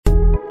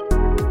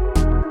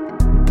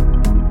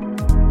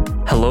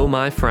Hello,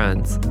 my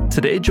friends.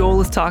 Today, Joel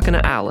is talking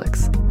to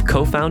Alex,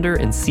 co-founder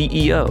and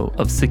CEO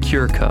of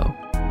SecureCo,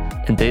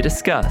 and they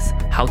discuss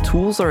how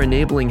tools are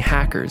enabling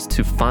hackers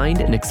to find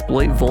and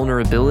exploit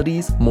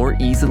vulnerabilities more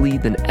easily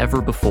than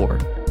ever before,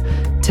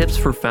 tips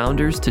for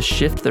founders to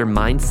shift their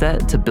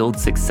mindset to build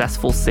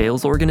successful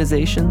sales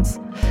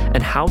organizations,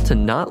 and how to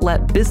not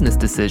let business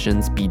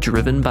decisions be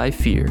driven by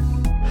fear.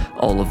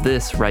 All of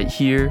this right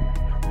here,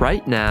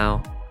 right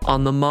now,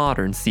 on the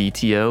Modern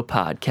CTO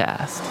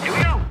Podcast. Here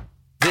we go.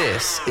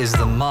 This is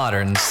the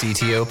Modern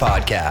CTO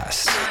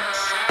Podcast.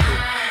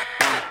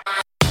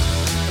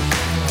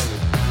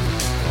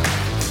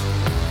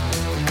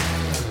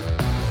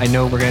 I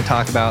know we're going to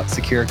talk about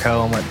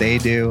SecureCo and what they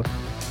do,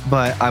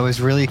 but I was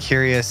really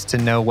curious to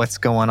know what's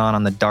going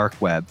on the dark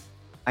web.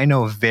 I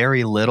know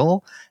very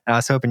little, and I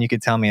was hoping you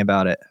could tell me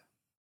about it.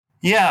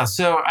 Yeah,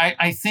 so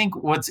I think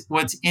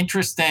what's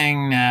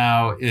interesting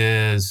now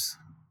is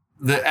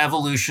the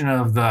evolution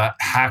of the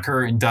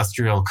hacker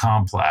industrial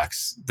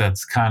complex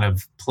that's kind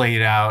of played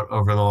out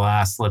over the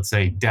last, let's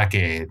say,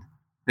 decade.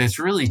 It's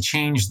really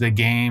changed the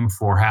game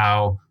for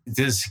how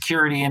the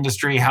security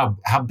industry, how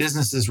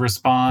businesses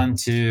respond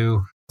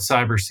to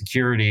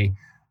cybersecurity.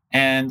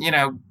 And,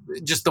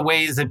 just the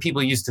ways that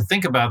people used to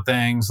think about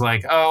things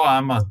like,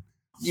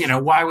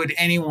 why would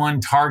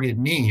anyone target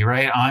me,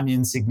 right? I'm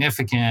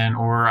insignificant,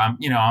 or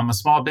I'm a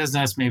small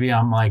business. Maybe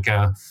I'm like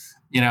a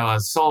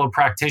solo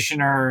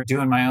practitioner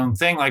doing my own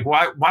thing. Like,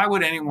 why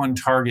would anyone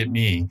target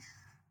me?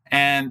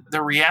 And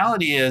the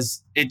reality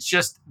is,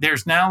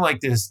 there's now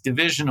like this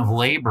division of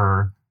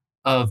labor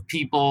of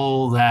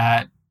people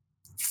that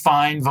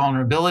find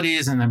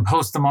vulnerabilities and then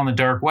post them on the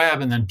dark web,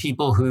 and then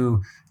people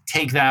who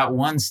take that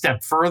one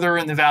step further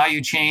in the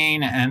value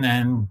chain, and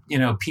then,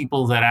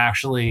 people that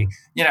actually,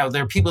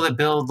 there are people that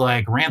build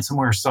like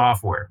ransomware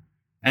software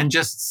and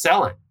just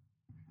sell it.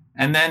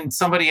 And then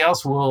somebody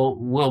else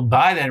will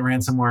buy that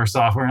ransomware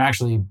software and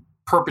actually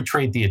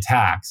perpetrate the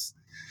attacks.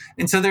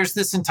 And so there's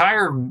this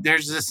entire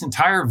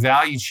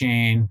value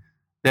chain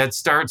that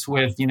starts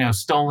with,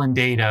 stolen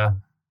data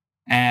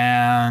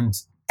and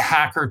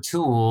hacker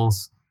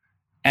tools.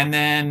 And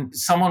then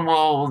someone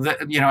will,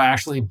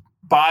 actually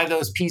buy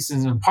those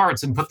pieces and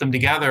parts and put them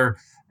together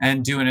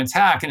and do an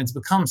attack. And it's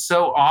become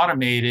so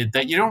automated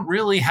that you don't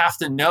really have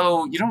to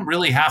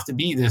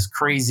be this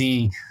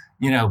crazy,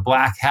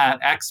 black hat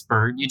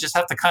expert. You just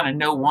have to kind of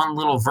know one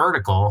little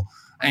vertical,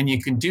 and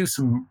you can do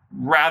some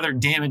rather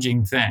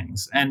damaging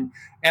things. And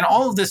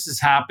all of this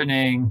is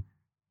happening,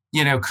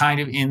 kind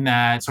of in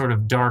that sort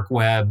of dark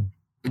web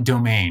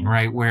domain,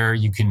 right? Where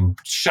you can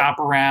shop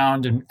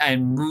around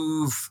and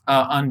move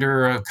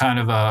under a kind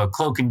of a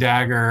cloak and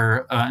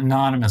dagger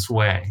anonymous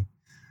way.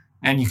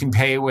 And you can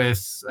pay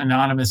with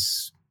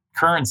anonymous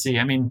currency.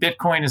 I mean,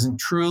 Bitcoin isn't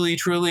truly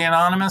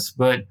anonymous,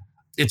 but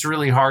it's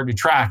really hard to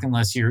track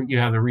unless you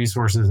have the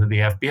resources of the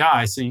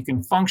FBI. So you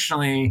can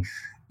functionally,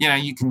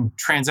 you can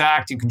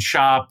transact, you can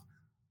shop,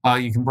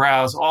 you can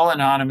browse all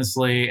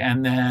anonymously,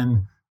 and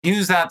then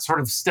use that sort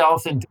of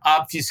stealth and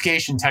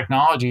obfuscation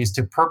technologies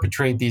to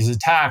perpetrate these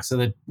attacks so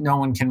that no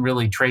one can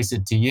really trace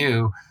it to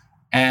you.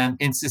 And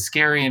it's a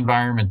scary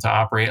environment to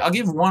operate. I'll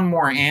give one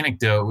more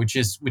anecdote, which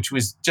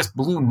was just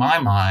blew my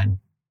mind.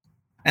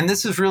 And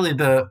this is really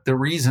the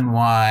reason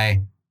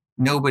why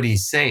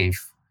nobody's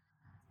safe.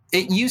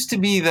 It used to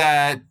be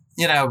that,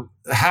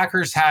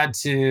 hackers had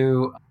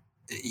to,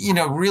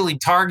 really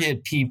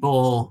target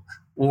people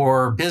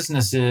or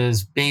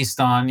businesses based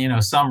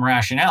on, some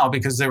rationale,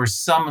 because there was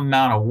some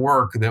amount of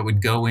work that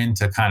would go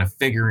into kind of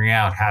figuring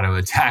out how to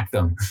attack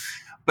them.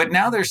 But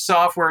now there's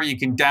software you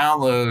can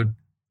download,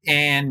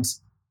 and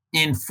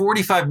in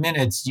 45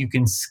 minutes, you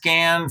can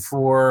scan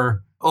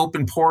for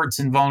open ports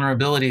and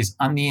vulnerabilities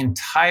on the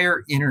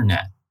entire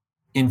internet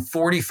in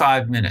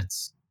 45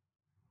 minutes.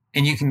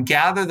 And you can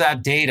gather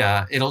that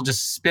data. It'll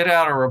just spit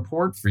out a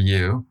report for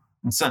you.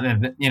 And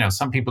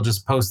some people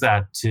just post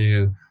that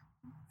to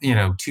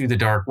the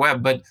dark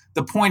web. But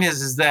the point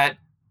is that,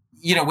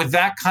 with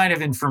that kind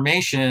of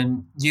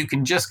information, you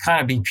can just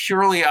kind of be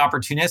purely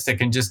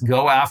opportunistic and just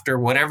go after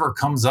whatever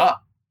comes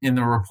up in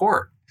the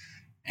report.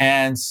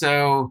 And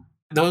so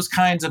those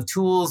kinds of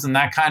tools and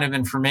that kind of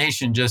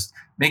information just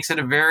makes it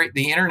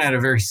the internet a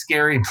very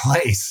scary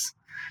place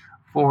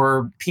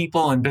for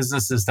people and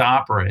businesses to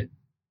operate.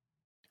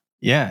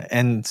 Yeah.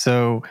 And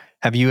so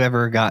have you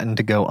ever gotten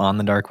to go on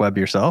the dark web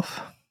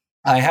yourself?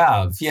 I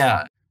have,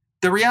 yeah.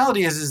 The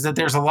reality is that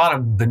there's a lot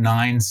of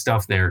benign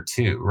stuff there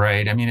too,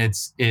 right? I mean,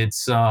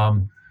 it's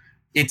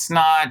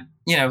not,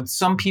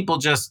 some people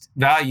just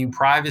value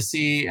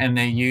privacy and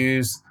they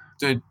use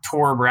the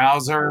Tor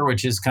browser,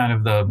 which is kind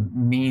of the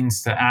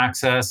means to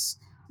access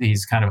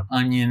these kind of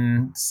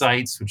onion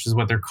sites, which is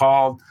what they're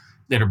called,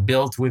 that are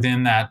built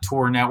within that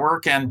Tor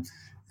network. And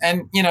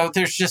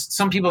there's just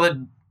some people that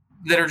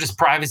are just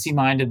privacy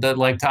minded that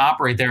like to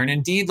operate there. And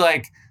indeed,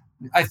 like,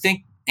 I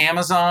think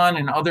Amazon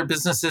and other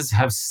businesses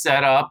have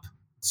set up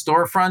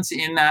storefronts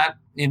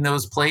in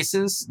those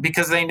places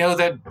because they know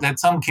that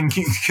some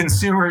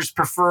consumers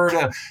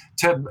prefer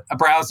to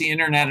browse the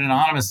internet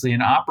anonymously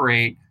and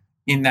operate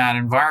in that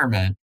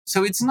environment.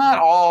 So it's not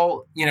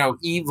all,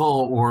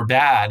 evil or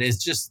bad.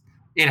 It's just,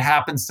 it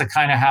happens to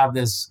kind of have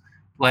this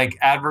like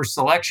adverse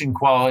selection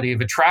quality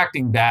of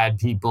attracting bad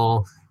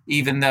people,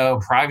 even though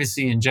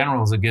privacy in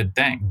general is a good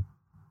thing.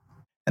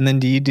 And then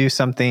do you do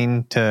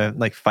something to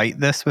like fight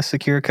this with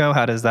SecureCo?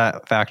 How does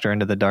that factor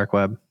into the dark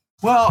web?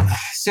 Well,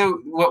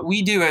 so what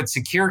we do at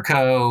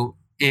SecureCo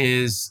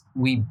is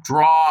we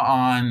draw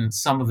on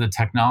some of the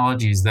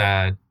technologies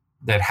that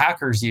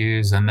hackers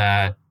use and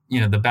that,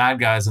 the bad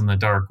guys on the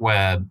dark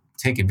web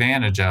take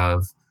advantage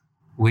of,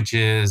 which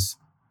is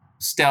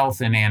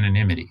stealth and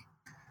anonymity.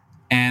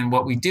 And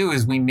what we do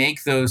is we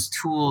make those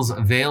tools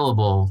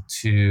available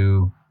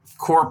to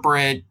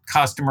corporate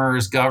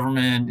customers,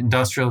 government,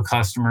 industrial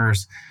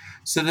customers,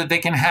 so that they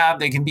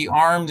can be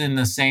armed in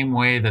the same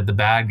way that the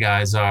bad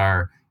guys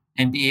are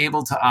and be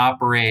able to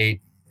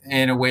operate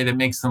in a way that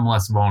makes them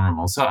less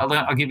vulnerable. So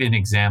I'll give you an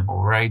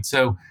example, right?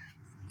 So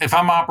if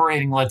I'm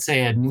operating, let's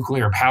say, a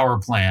nuclear power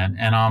plant,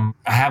 and I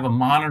have a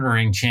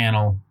monitoring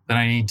channel that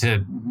I need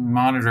to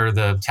monitor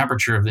the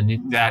temperature of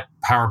that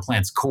power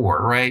plant's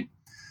core, right?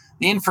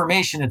 The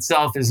information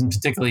itself isn't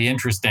particularly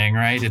interesting,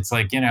 right? It's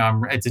like,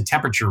 it's a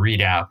temperature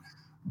readout.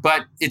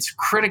 But it's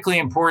critically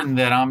important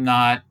that I'm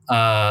not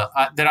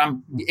that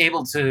I'm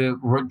able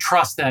to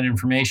trust that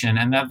information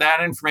and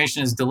that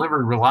information is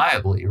delivered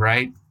reliably,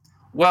 right?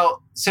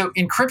 Well, so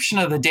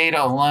encryption of the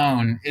data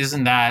alone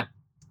isn't that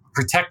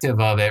protective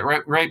of it,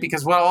 right?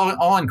 Because all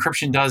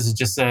encryption does is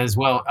just says,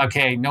 well,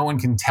 okay, no one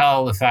can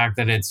tell the fact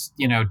that it's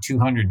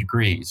 200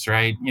 degrees,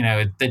 right?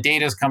 The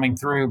data is coming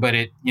through, but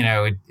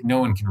no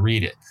one can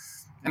read it.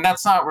 And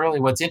that's not really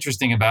what's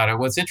interesting about it.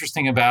 What's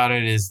interesting about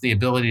it is the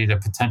ability to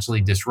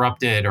potentially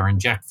disrupt it or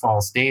inject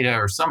false data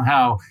or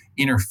somehow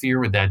interfere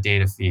with that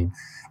data feed.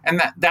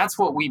 And that's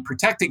what we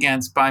protect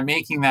against by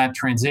making that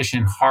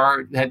transmission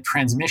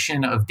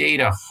of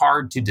data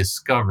hard to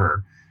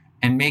discover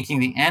and making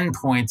the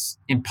endpoints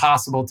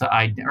impossible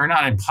or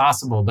not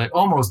impossible, but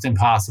almost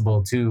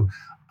impossible to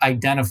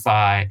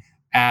identify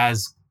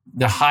as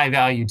the high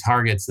value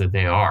targets that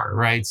they are,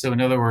 right? So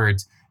in other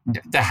words,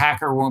 the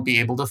hacker won't be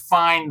able to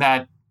find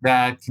that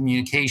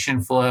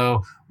communication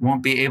flow,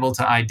 won't be able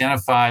to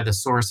identify the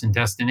source and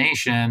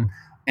destination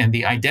and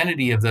the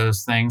identity of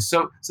those things.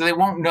 So they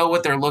won't know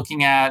what they're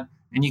looking at,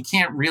 and you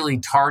can't really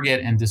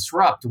target and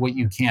disrupt what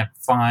you can't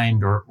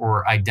find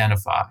or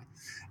identify.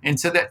 And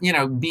so that,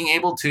 being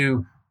able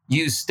to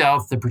use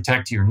stealth to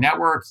protect your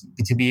network,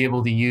 to be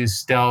able to use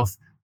stealth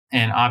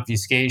and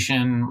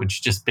obfuscation,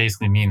 which just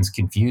basically means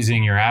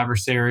confusing your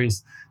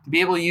adversaries, to be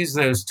able to use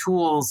those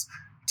tools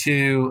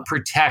to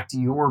protect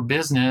your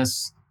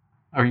business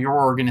or your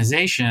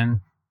organization,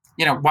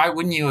 why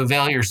wouldn't you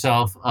avail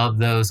yourself of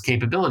those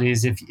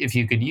capabilities if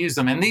you could use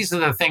them? And these are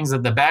the things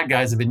that the bad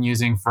guys have been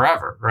using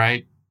forever,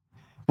 right?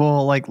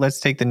 Well, like let's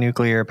take the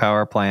nuclear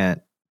power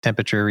plant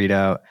temperature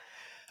readout.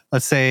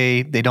 Let's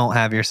say they don't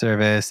have your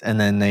service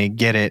and then they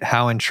get it.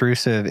 How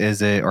intrusive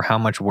is it, or how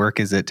much work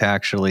is it to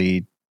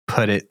actually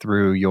put it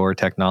through your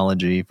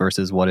technology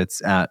versus what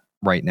it's at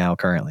right now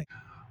currently?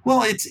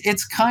 Well,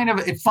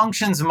 it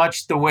functions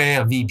much the way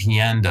a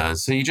VPN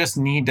does. So you just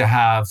need to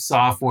have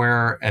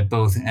software at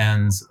both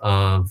ends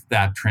of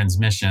that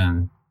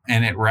transmission,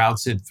 and it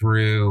routes it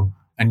through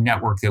a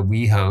network that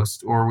we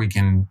host, or we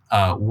can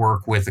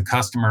work with a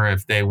customer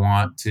if they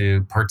want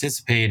to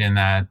participate in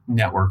that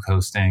network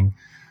hosting.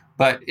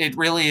 But it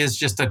really is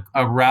just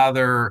a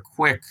rather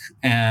quick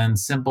and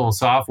simple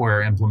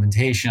software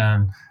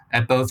implementation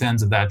at both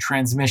ends of that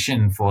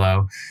transmission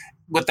flow.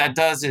 What that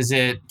does is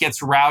it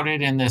gets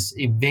routed in this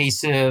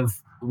evasive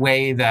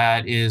way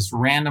that is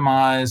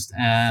randomized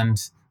and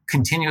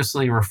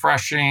continuously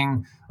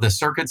refreshing the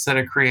circuits that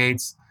it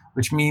creates,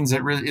 which means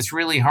it's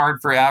really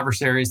hard for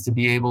adversaries to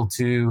be able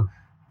to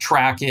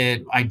track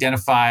it,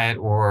 identify it,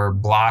 or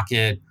block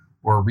it,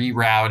 or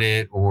reroute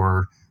it,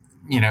 or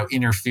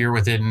interfere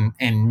with it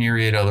in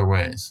myriad other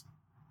ways.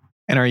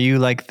 And are you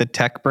like the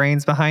tech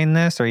brains behind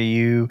this? Or are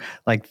you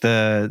like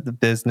the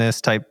business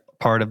type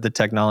part of the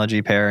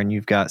technology pair, and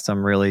you've got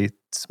some really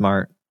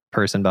smart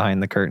person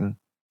behind the curtain?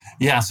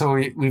 Yeah, so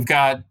we've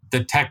got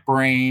the tech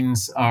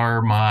brains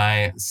are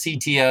my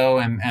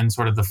CTO and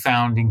sort of the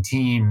founding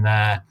team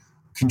that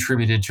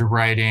contributed to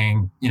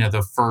writing,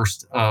 the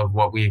first of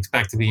what we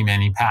expect to be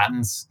many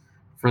patents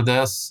for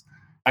this.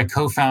 I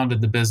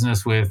co-founded the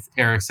business with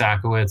Eric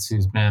Sakowitz,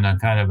 who's been a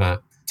kind of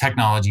a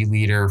technology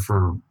leader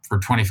for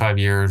 25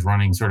 years,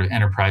 running sort of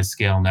enterprise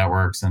scale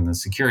networks and the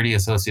security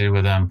associated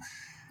with them.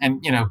 And,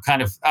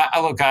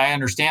 I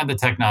understand the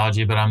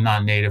technology, but I'm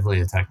not natively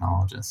a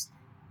technologist.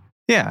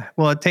 Yeah,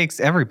 well, it takes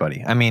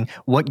everybody. I mean,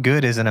 what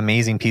good is an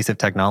amazing piece of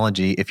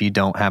technology if you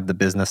don't have the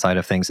business side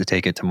of things to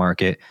take it to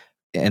market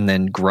and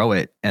then grow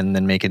it and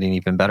then make it an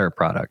even better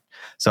product?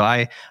 So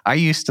I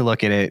used to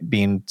look at it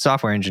being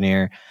software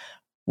engineer.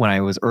 When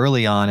I was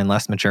early on and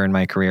less mature in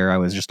my career, I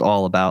was just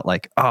all about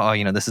like,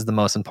 this is the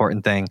most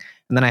important thing.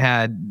 And then I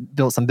had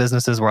built some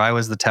businesses where I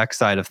was the tech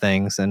side of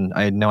things and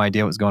I had no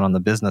idea what was going on the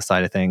business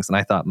side of things. And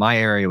I thought my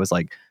area was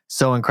like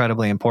so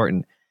incredibly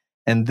important.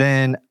 And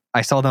then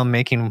I saw them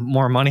making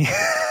more money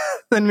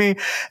than me.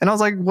 And I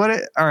was like,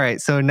 all right.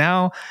 So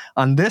now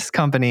on this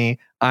company,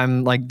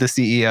 I'm like the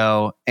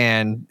CEO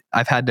and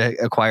I've had to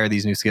acquire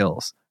these new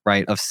skills,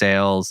 right? Of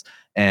sales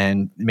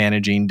and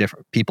managing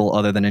different people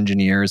other than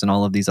engineers and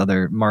all of these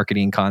other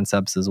marketing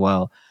concepts as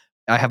well.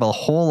 I have a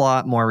whole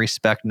lot more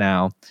respect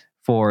now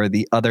for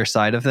the other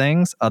side of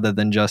things other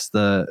than just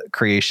the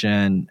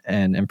creation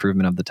and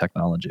improvement of the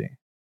technology.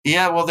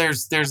 Yeah, well,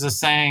 there's a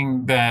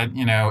saying that,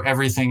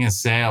 everything is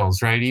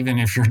sales, right? Even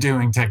if you're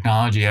doing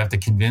technology, you have to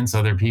convince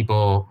other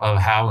people of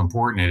how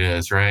important it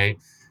is, right?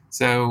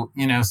 So,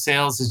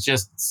 sales is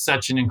just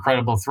such an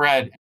incredible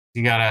thread.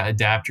 You got to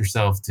adapt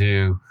yourself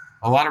to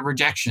a lot of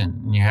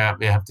rejection. You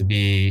have to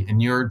be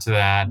inured to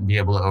that and be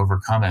able to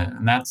overcome it.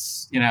 And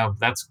that's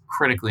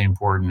critically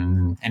important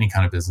in any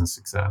kind of business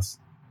success.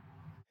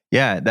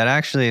 Yeah, that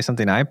actually is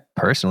something I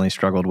personally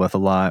struggled with a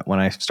lot when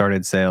I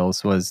started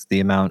sales, was the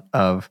amount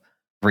of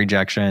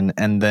rejection.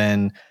 And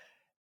then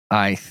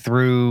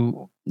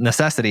through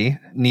necessity,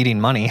 needing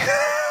money,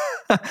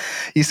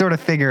 you sort of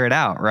figure it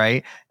out,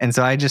 right? And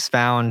so I just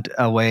found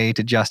a way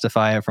to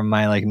justify it from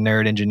my like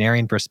nerd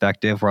engineering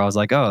perspective, where I was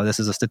like, oh, this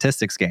is a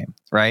statistics game,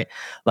 right?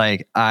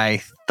 Like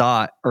I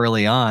thought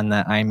early on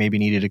that I maybe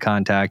needed to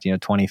contact,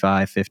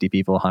 25, 50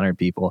 people, 100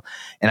 people,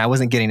 and I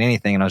wasn't getting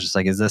anything. And I was just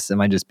like,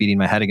 am I just beating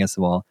my head against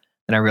the wall?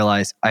 And I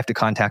realized I have to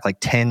contact like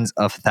tens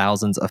of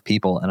thousands of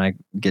people and I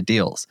get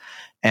deals.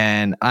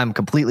 And I'm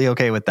completely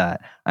okay with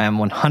that. I am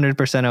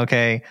 100%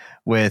 okay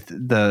with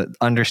the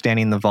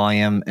understanding the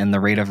volume and the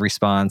rate of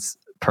response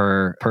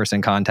per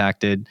person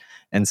contacted.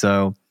 And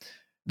so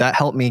that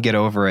helped me get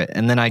over it.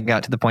 And then I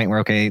got to the point where,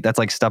 okay, that's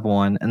like step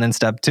one. And then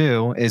step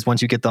two is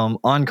once you get them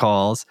on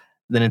calls,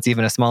 then it's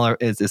even a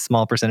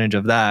small percentage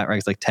of that, right?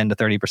 It's like 10 to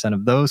 30%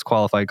 of those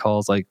qualified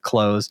calls like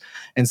close.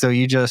 And so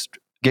you just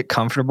get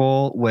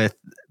comfortable with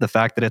the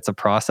fact that it's a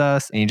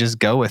process and you just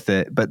go with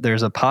it. But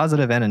there's a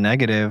positive and a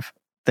negative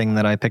thing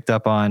that I picked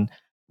up on.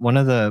 One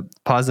of the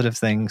positive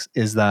things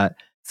is that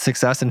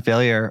success and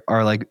failure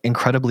are like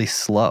incredibly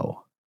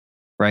slow,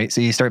 right? So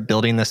you start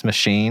building this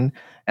machine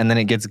and then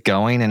it gets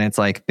going and it's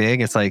like big.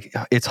 It's like,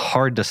 it's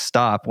hard to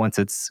stop once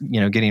it's,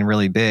 getting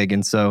really big.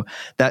 And so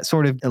that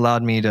sort of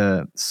allowed me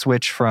to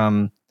switch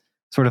from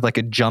sort of like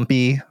a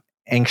jumpy,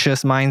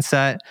 anxious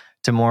mindset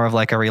to more of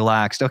like a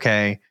relaxed,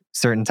 okay,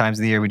 certain times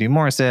of the year we do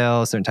more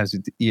sales, certain times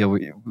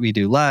we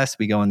do less.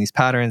 We go in these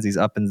patterns, these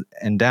up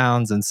and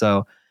downs. And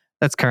so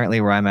that's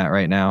currently where I'm at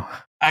right now.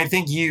 I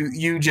think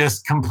you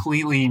just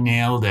completely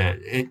nailed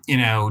it.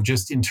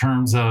 Just in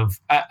terms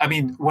of,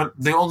 what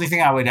the only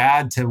thing I would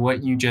add to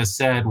what you just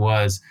said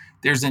was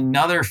there's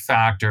another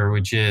factor,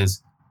 which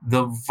is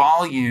the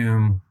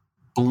volume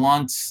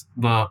blunts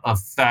the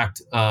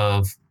effect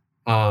of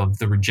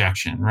the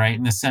rejection, right?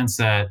 In the sense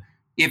that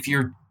if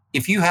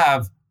you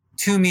have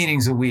 2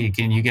 meetings a week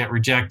and you get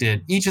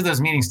rejected, each of those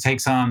meetings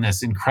takes on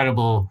this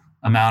incredible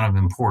amount of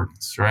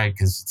importance, right?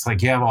 Because it's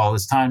like you have all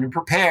this time to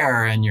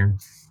prepare and you're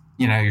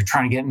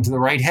trying to get into the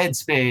right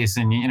headspace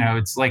and,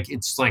 it's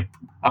like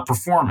a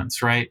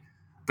performance, right?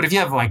 But if you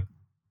have like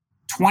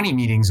 20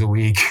 meetings a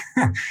week,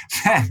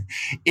 then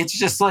it's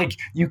just like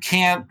you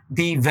can't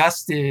be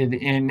vested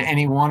in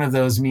any one of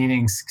those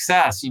meetings'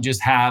 success. You're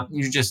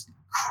just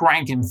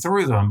cranking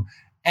through them.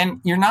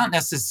 And you're not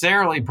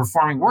necessarily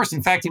performing worse.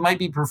 In fact, you might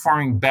be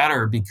performing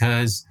better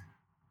because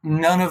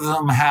none of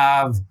them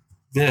have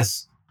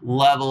this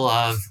level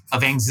of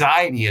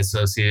anxiety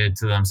associated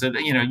to them. So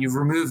that, you've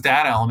removed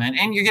that element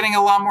and you're getting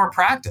a lot more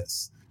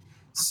practice.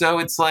 So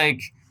it's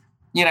like,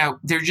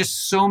 there are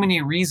just so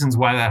many reasons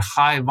why that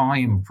high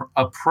volume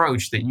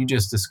approach that you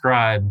just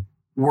described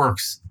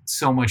works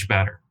so much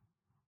better.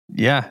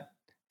 Yeah.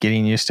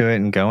 Getting used to it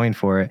and going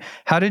for it.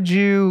 How did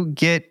you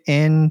get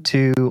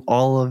into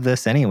all of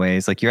this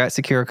anyways? Like you're at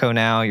SecureCo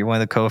now, you're one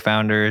of the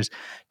co-founders,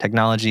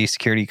 technology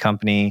security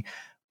company,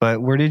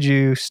 but where did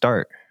you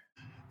start?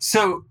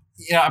 So,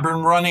 I've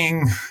been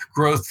running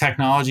growth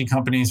technology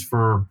companies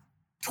for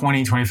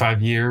 20,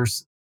 25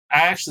 years.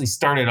 I actually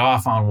started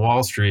off on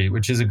Wall Street,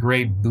 which is a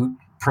great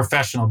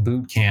professional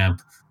boot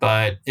camp,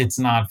 but it's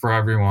not for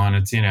everyone.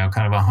 It's, kind of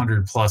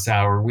 100+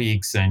 hour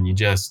weeks and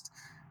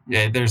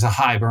there's a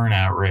high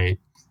burnout rate.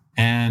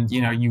 And,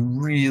 you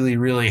really,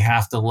 really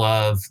have to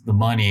love the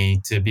money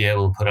to be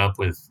able to put up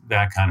with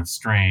that kind of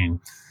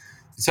strain.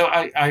 So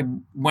I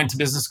went to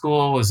business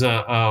school, was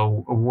a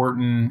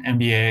Wharton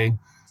MBA,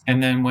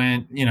 and then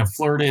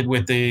flirted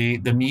with the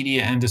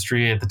media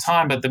industry at the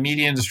time. But the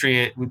media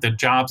industry, with the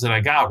jobs that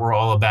I got were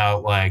all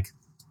about like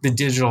the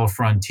digital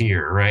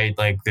frontier, right?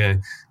 Like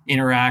the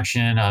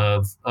interaction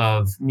of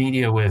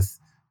media with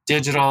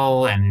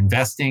digital and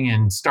investing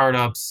in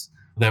startups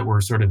that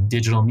were sort of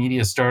digital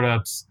media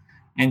startups.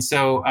 And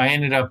so I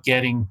ended up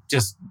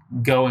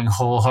going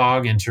whole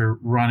hog into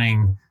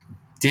running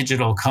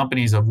digital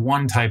companies of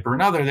one type or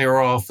another. They were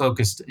all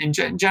focused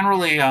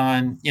generally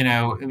on,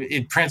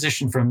 it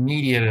transitioned from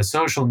media to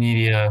social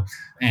media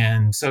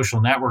and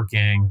social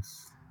networking.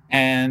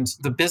 And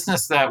the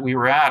business that we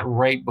were at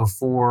right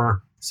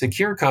before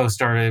SecureCo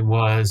started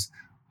was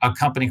a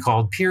company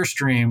called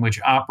PeerStream, which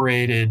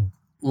operated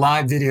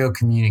live video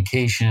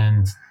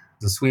communication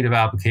the suite of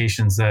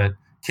applications that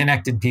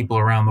connected people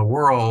around the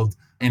world.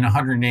 In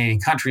 180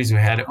 countries, we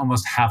had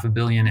almost 500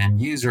 million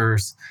end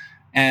users.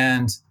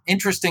 And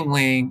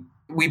interestingly,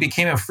 we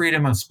became a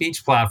freedom of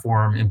speech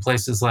platform in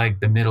places like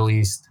the Middle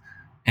East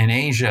and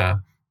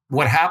Asia.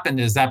 What happened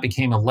is that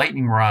became a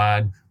lightning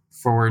rod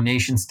for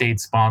nation state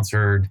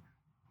sponsored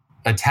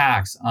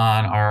attacks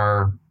on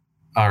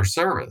our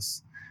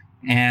service.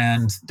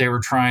 And they were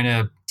trying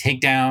to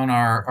take down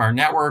our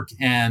network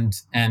and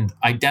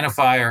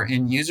identify our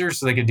end users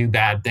so they could do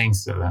bad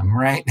things to them,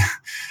 right?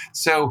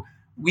 So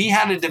we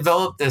had to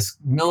develop this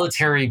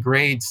military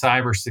grade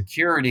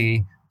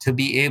cybersecurity to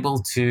be able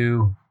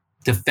to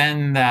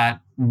defend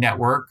that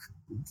network,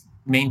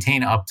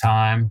 maintain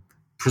uptime,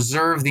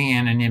 preserve the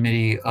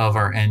anonymity of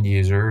our end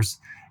users,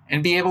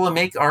 and be able to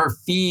make our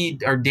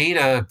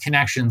data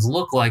connections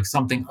look like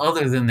something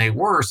other than they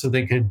were so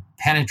they could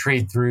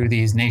penetrate through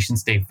these nation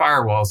state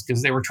firewalls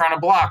because they were trying to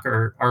block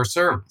our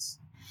service.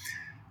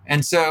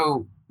 And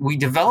so we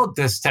developed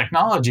this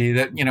technology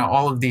that,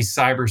 all of these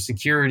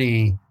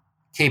cybersecurity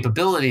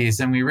capabilities,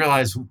 and we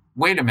realized,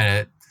 wait a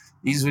minute,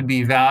 these would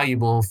be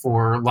valuable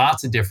for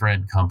lots of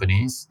different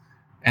companies.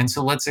 And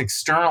so let's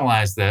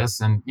externalize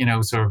this. And,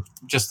 sort of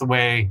just the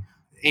way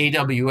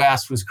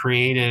AWS was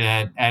created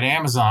at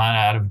Amazon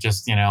out of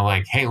just,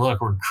 hey,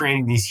 look, we're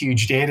creating these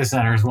huge data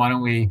centers. Why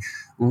don't we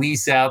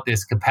lease out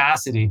this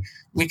capacity?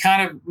 We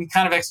kind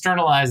of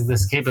externalized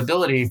this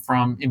capability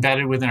from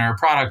embedded within our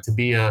product to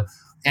be a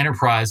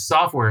enterprise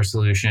software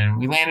solution.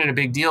 We landed a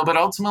big deal, but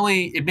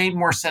ultimately it made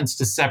more sense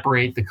to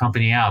separate the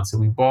company out. So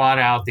we bought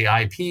out the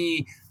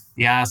IP,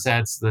 the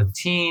assets, the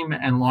team,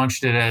 and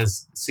launched it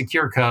as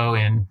SecureCo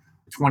in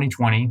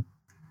 2020.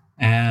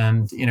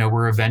 And,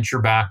 we're a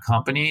venture-backed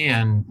company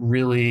and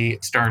really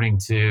starting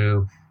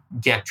to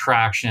get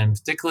traction,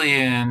 particularly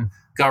in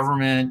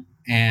government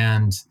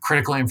and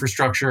critical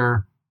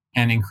infrastructure,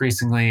 and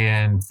increasingly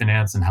in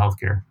finance and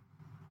healthcare.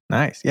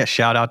 Nice. Yeah.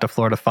 Shout out to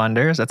Florida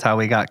Funders. That's how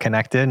we got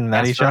connected and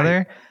met each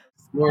other.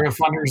 Florida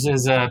Funders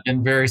has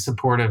been very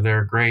supportive.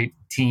 They're a great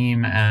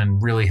team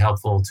and really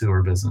helpful to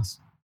our business.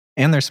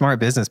 And they're smart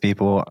business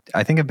people.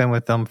 I think I've been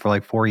with them for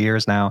like 4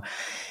 years now,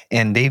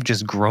 and they've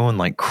just grown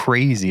like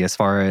crazy as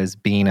far as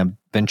being a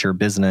venture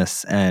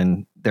business,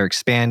 and they're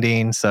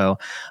expanding. So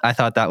I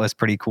thought that was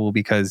pretty cool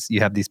because you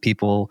have these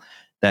people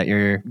that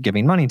you're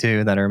giving money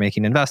to that are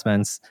making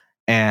investments,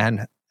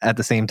 and at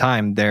the same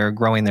time, they're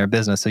growing their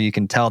business. So you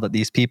can tell that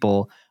these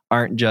people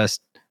aren't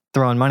just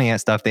throwing money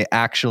at stuff. They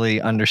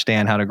actually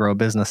understand how to grow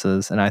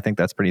businesses. And I think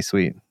that's pretty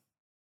sweet.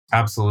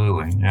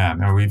 Absolutely. Yeah.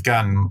 No, we've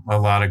gotten a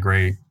lot of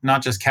great,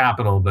 not just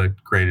capital,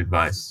 but great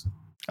advice.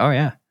 Oh,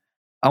 yeah.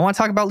 I want to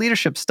talk about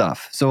leadership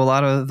stuff. So a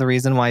lot of the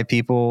reason why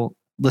people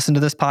listen to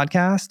this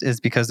podcast is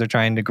because they're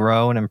trying to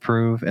grow and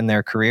improve in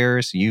their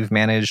careers. You've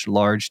managed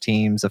large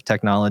teams of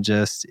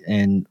technologists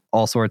in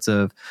all sorts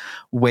of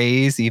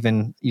ways.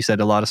 Even you said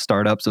a lot of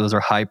startups. Those are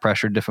high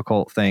pressure,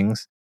 difficult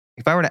things.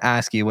 If I were to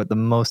ask you what the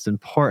most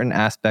important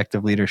aspect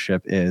of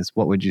leadership is,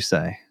 what would you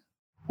say?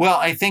 Well,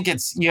 I think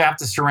you have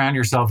to surround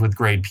yourself with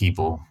great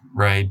people,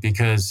 right?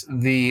 Because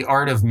the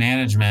art of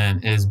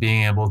management is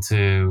being able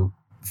to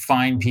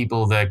find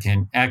people that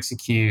can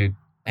execute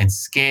and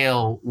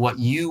scale what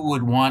you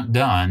would want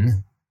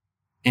done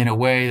in a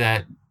way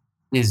that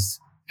is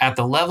at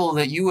the level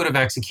that you would have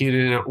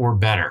executed it or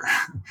better.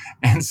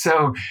 And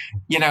so,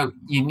 you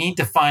need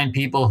to find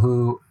people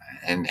who,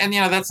 and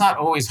that's not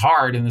always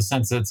hard in the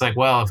sense that it's like,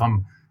 well, if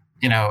I'm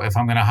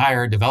going to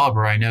hire a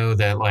developer, I know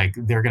that like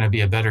they're going to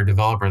be a better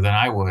developer than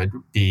I would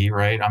be,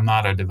 right? I'm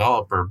not a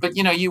developer, but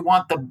you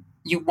want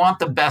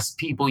the best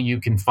people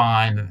you can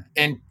find.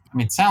 And I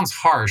mean, it sounds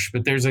harsh,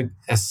 but there's a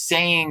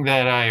saying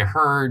that I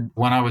heard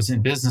when I was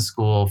in business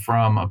school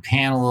from a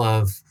panel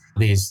of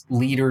these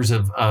leaders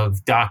of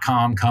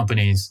 .com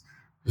companies,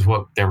 is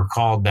what they were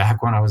called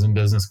back when I was in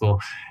business school.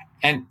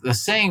 And the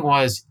saying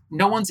was,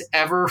 no one's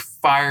ever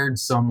fired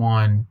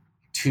someone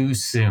too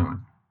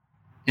soon.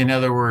 In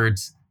other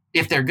words,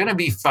 if they're going to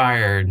be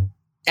fired,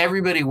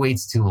 everybody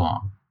waits too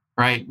long,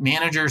 right?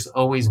 Managers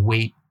always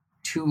wait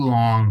too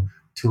long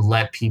to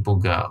let people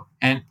go.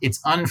 And it's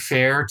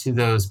unfair to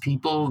those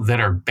people that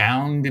are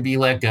bound to be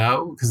let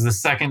go, because the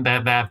second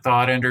that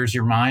thought enters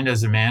your mind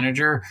as a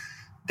manager,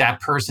 that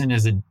person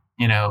is a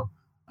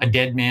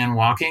dead man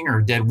walking or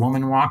a dead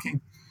woman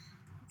walking,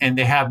 and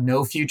they have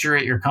no future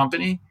at your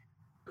company.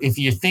 If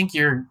you think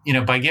you're,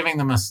 by giving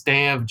them a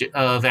stay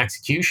of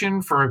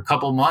execution for a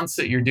couple months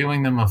that you're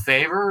doing them a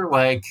favor,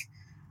 like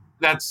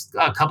that's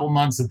a couple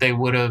months that they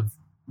would have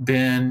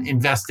been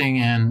investing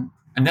in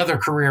another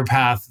career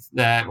path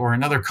or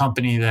another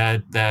company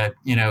that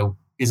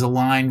is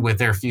aligned with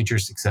their future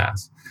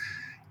success.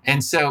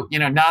 And so,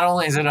 not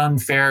only is it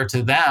unfair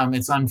to them,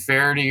 it's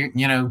unfair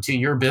to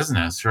your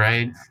business,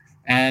 right?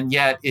 And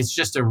yet it's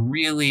just a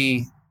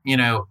really,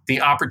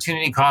 the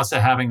opportunity cost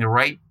of having the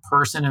right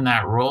person in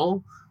that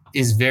role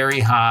is very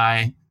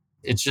high.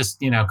 It's just,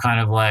 kind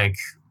of like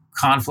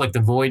conflict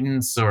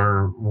avoidance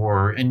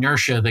or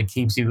inertia that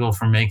keeps people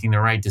from making the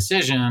right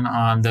decision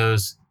on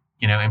those,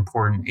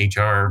 important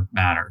HR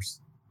matters.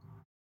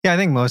 Yeah, I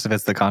think most of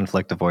it's the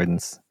conflict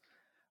avoidance.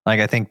 Like,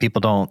 I think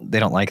people they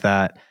don't like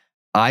that.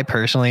 I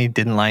personally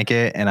didn't like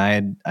it, and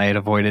I had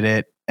avoided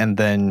it. And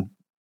then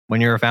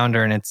when you're a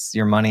founder and it's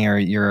your money, or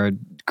you're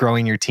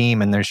growing your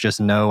team and there's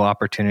just no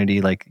opportunity,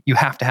 like, you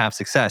have to have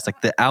success.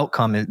 Like, the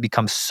outcome, it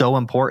becomes so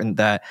important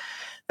that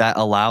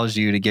allows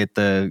you to get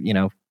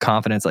the,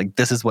 confidence, like,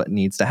 this is what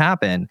needs to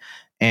happen.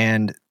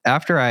 And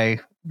after I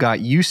got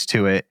used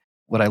to it,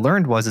 what I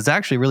learned was it's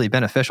actually really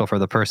beneficial for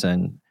the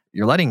person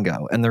you're letting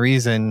go. And the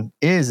reason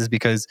is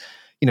because,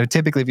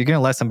 typically if you're going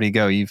to let somebody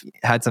go, you've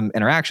had some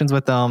interactions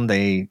with them.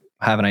 They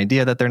have an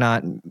idea that they're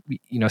not,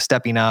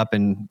 stepping up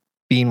and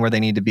being where they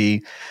need to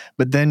be.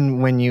 But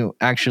then when you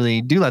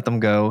actually do let them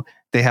go,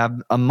 they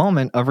have a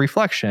moment of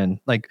reflection.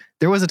 Like,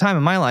 there was a time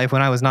in my life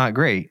when I was not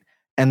great.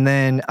 And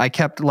then I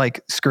kept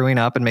like screwing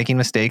up and making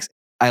mistakes.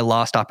 I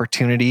lost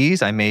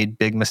opportunities. I made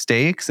big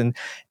mistakes. And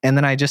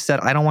then I just said,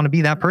 I don't want to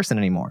be that person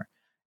anymore.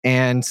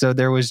 And so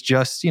there was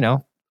just,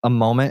 a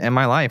moment in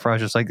my life where I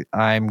was just like,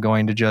 I'm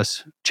going to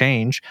just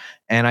change.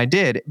 And I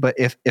did. But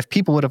if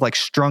people would have like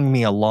strung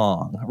me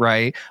along,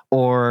 right,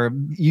 or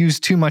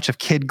used too much of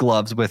kid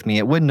gloves with me,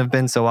 it wouldn't have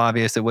been so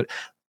obvious. It would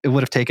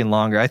have taken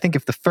longer. I think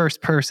if the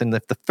first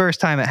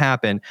time it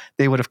happened,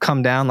 they would have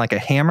come down like a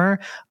hammer,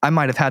 I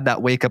might have had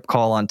that wake up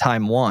call on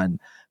time one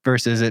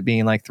versus it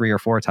being like 3 or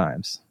 4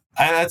 times.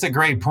 That's a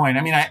great point.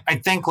 I mean, I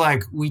think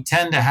like we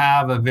tend to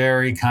have a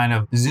very kind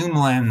of zoom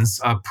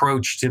lens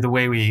approach to the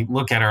way we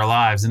look at our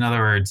lives. In other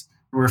words,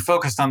 we're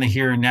focused on the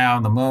here and now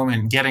in the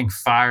moment. Getting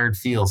fired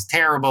feels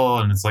terrible.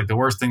 And it's like the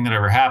worst thing that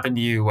ever happened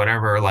to you,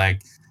 whatever.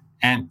 Like,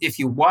 and if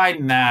you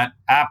widen that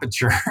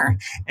aperture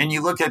and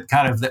you look at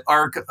kind of the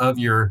arc of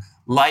your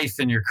life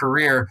and your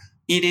career,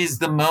 it is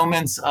the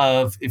moments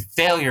of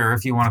failure,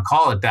 if you want to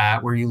call it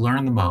that, where you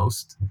learn the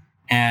most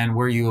and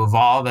where you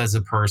evolve as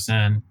a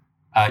person.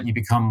 You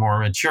become more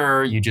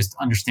mature. You just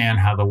understand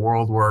how the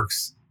world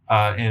works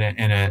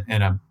in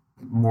a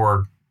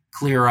more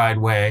clear-eyed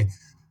way.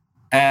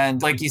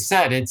 And like you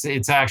said,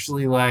 it's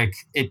actually like,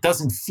 it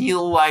doesn't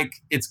feel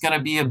like it's going to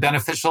be a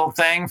beneficial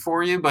thing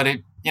for you, but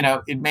it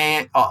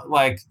may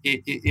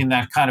in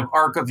that kind of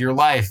arc of your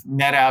life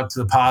net out to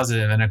the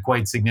positive in a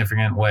quite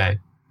significant way.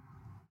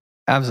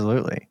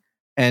 Absolutely.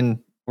 And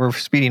we're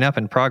speeding up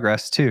in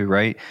progress too,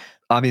 right?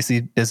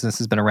 Obviously, business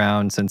has been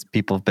around since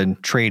people have been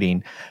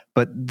trading,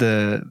 but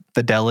the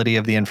fidelity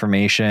of the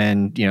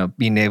information,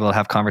 being able to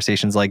have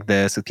conversations like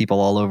this with people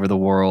all over the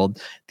world,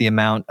 the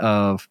amount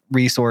of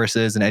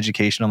resources and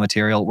educational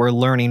material, we're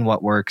learning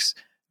what works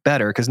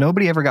better, because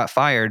nobody ever got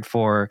fired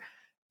for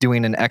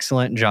doing an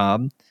excellent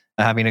job,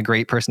 having a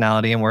great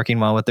personality and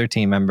working well with their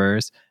team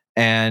members,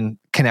 and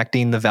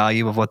connecting the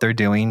value of what they're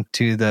doing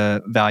to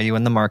the value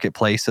in the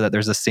marketplace so that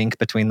there's a sync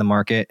between the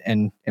market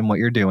and what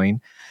you're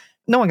doing.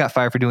 No one got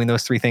fired for doing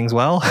those 3 things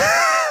well.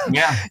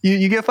 Yeah.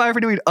 You get fired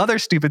for doing other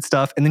stupid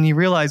stuff, and then you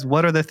realize,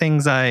 what are the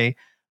things I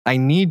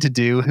need to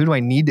do? Who do I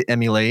need to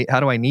emulate? How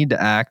do I need to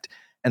act?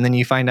 And then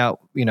you find out,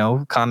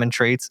 common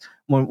traits.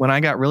 When I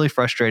got really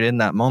frustrated in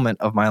that moment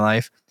of my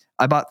life,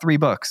 I bought 3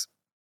 books.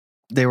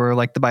 They were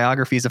like the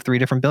biographies of 3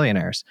 different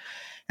billionaires.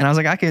 And I was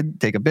like, I could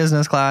take a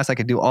business class. I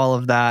could do all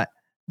of that.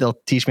 They'll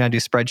teach me how to do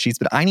spreadsheets,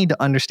 but I need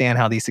to understand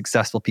how these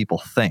successful people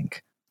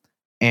think.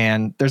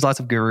 And there's lots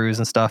of gurus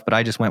and stuff, but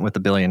I just went with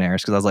the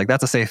billionaires because I was like,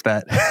 that's a safe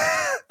bet.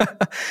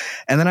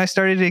 And then I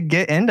started to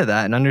get into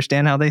that and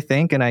understand how they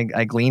think. And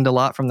I gleaned a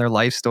lot from their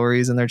life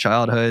stories and their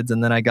childhoods.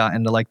 And then I got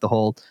into like the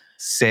whole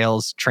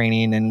sales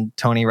training and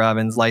Tony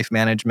Robbins life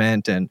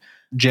management, and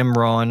Jim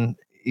Rohn.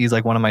 He's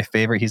like one of my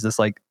favorite. He's this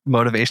like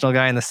motivational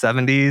guy in the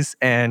 70s.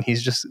 And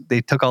they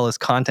took all his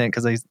content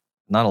because he's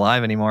not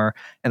alive anymore,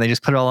 and they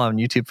just put it all on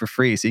YouTube for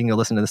free. So you can go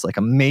listen to this like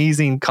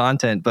amazing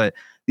content, but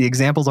the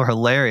examples are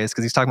hilarious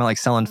because he's talking about like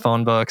selling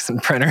phone books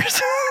and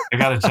printers. I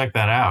got to check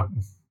that out.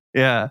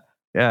 Yeah.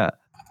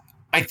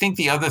 I think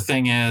the other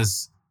thing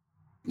is,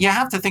 you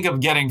have to think of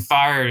getting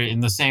fired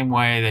in the same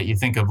way that you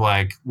think of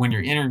like when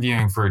you're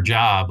interviewing for a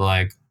job,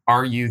 like,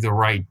 are you the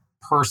right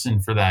person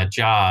for that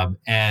job?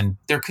 And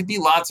there could be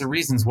lots of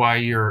reasons why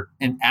you're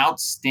an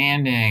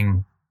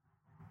outstanding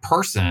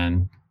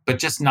person, but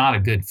just not a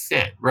good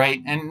fit,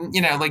 right? And,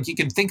 like you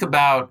can think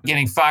about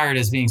getting fired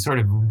as being sort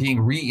of being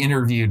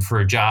re-interviewed for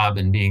a job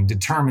and being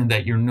determined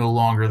that you're no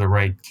longer the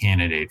right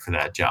candidate for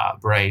that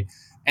job, right?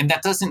 And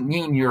that doesn't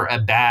mean you're a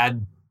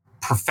bad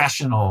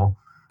professional.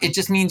 It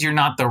just means you're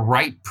not the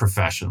right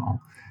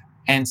professional.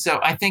 And so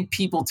I think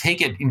people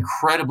take it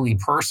incredibly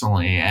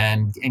personally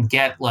and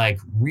get like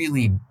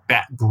really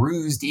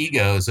bruised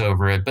egos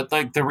over it. But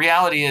like the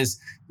reality is,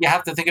 you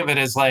have to think of it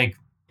as like,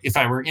 if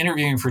I were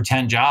interviewing for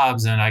 10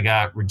 jobs and I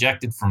got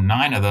rejected from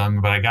 9 of them,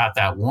 but I got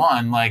that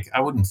one, like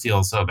I wouldn't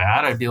feel so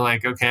bad. I'd be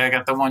like, okay, I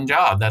got the one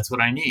job. That's what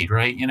I need,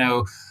 right?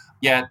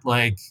 Yet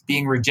like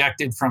being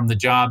rejected from the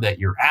job that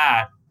you're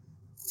at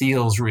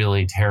feels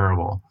really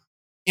terrible.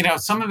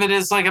 some of it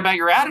is like about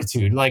your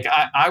attitude. Like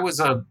I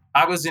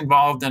was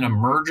involved in a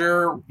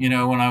merger,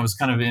 when I was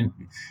kind of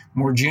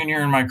more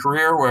junior in my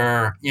career,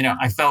 where,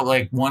 I felt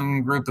like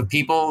one group of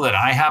people that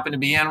I happened to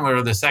be in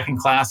were the second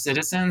class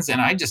citizens. And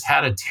I just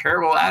had a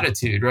terrible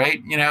attitude,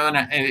 right?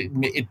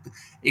 And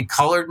it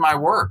colored my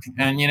work.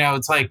 And,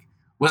 it's like,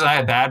 was I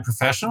a bad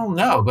professional?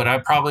 No, but I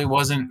probably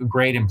wasn't a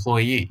great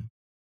employee.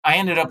 I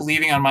ended up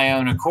leaving on my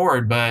own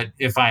accord, but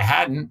if I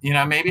hadn't,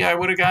 maybe I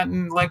would have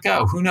gotten let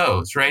go. Who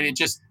knows, right? It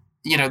just,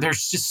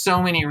 there's just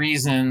so many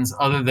reasons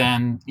other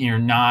than you're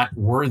not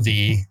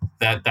worthy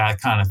that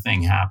kind of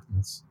thing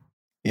happens.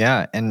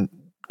 Yeah. And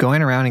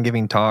going around and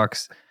giving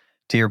talks,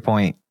 to your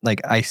point,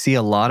 like I see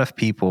a lot of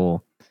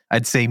people,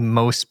 I'd say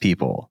most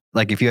people,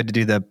 like if you had to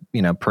do the,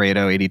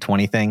 Pareto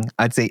 80-20 thing,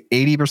 I'd say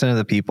 80% of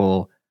the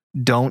people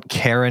don't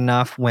care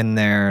enough when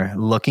they're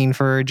looking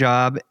for a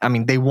job. I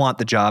mean, they want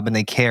the job and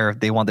they care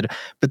if they want it,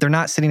 but they're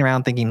not sitting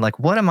around thinking like,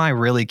 what am I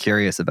really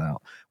curious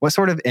about? What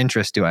sort of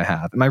interest do I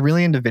have? Am I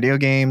really into video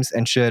games,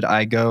 and should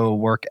I go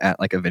work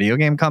at like a video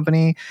game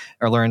company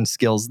or learn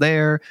skills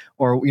there?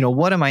 Or,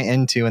 what am I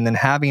into? And then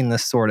having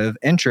this sort of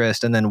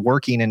interest and then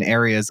working in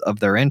areas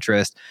of their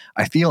interest.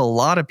 I feel a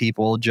lot of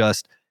people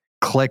just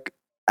click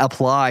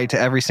apply to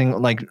every single,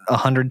 like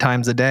 100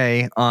 times a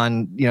day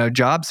on,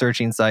 job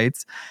searching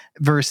sites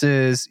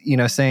versus,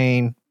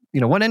 saying,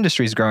 what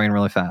industry is growing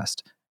really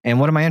fast and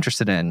what am I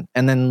interested in?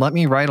 And then let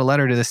me write a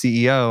letter to the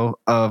CEO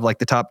of like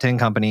the top 10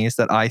 companies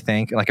that I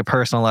think, like a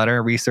personal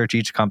letter, research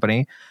each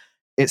company.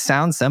 It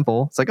sounds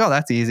simple. It's like, oh,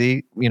 that's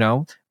easy.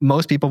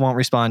 Most people won't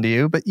respond to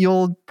you, but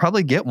you'll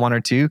probably get one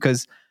or two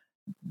because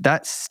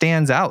that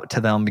stands out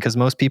to them because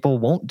most people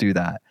won't do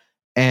that.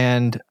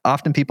 And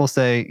often people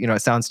say,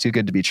 it sounds too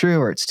good to be true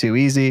or it's too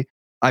easy.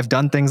 I've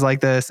done things like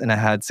this and I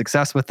had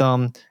success with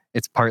them.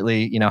 It's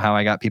partly, how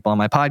I got people on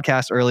my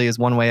podcast early is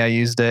one way I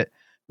used it.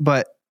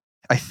 But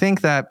I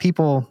think that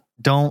people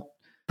don't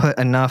put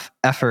enough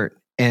effort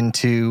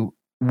into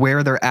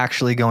where they're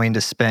actually going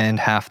to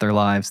spend half their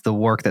lives, the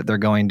work that they're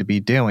going to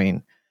be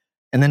doing.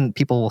 And then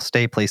people will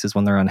stay places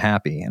when they're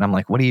unhappy. And I'm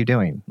like, what are you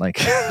doing? Like,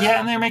 yeah.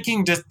 And they're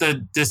making just the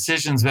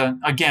decisions, but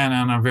again,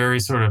 on a very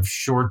sort of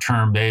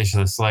short-term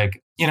basis.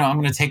 Like, I'm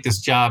going to take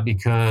this job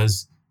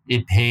because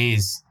it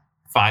pays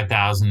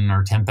 $5,000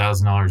 or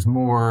 $10,000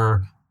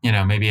 more.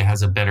 Maybe it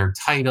has a better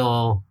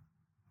title.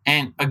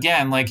 And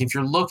again, like if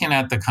you're looking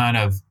at the kind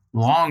of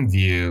long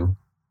view,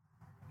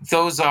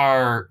 those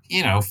are,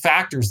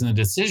 factors in the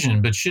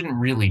decision, but shouldn't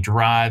really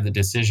drive the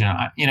decision.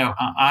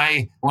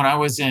 When I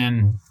was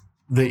in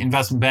the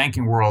investment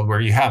banking world where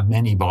you have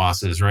many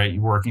bosses, right?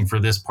 You're working for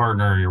this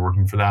partner, you're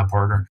working for that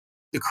partner.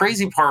 The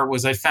crazy part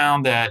was I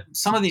found that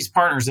some of these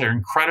partners are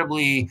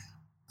incredibly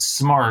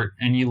smart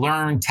and you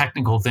learn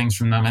technical things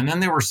from them. And then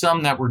there were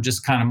some that were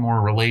just kind of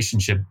more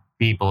relationship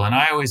people. And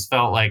I always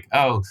felt like,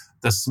 oh,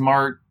 the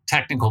smart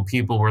technical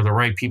people were the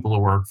right people to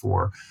work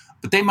for.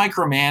 But they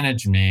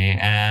micromanaged me.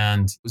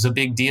 And it was a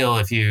big deal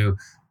if you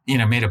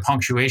made a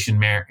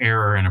punctuation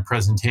error in a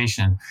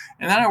presentation.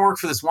 And then I worked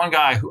for this one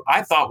guy who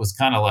I thought was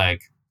kind of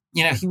like,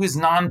 he was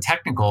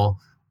non-technical.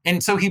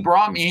 And so he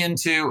brought me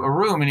into a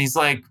room and he's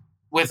like,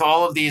 with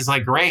all of these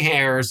like gray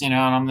hairs, and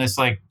I'm this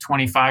like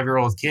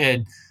 25-year-old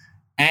kid.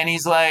 And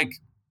he's like,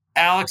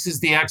 Alex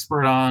is the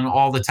expert on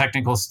all the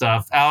technical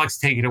stuff. Alex,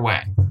 take it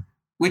away,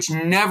 which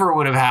never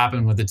would have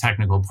happened with the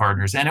technical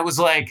partners. And it was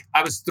like,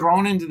 I was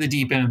thrown into the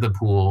deep end of the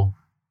pool.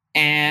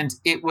 And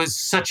it was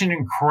such an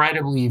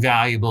incredibly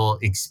valuable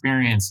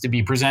experience to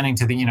be presenting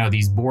to the,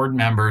 these board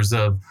members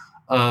of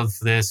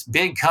this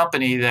big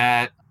company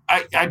that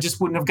I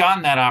just wouldn't have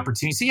gotten that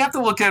opportunity. So you have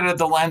to look at it at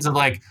the lens of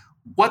like,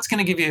 what's going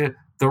to give you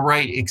the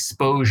right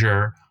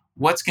exposure?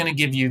 What's going to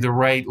give you the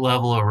right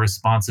level of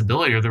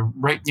responsibility or the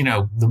right,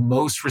 the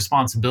most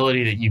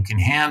responsibility that you can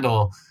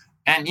handle?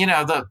 And,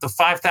 the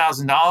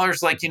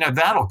 $5,000, like,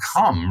 that'll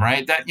come,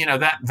 right? That,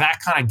 that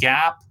kind of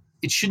gap,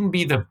 it shouldn't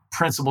be the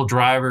principal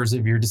drivers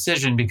of your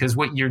decision because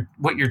what you're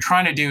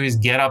trying to do is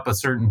get up a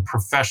certain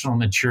professional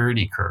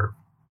maturity curve.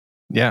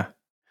 Yeah.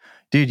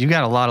 Dude, you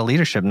got a lot of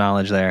leadership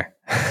knowledge there.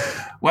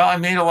 Well, I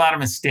made a lot of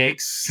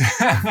mistakes,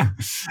 and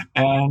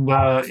in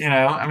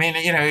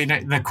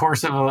the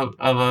course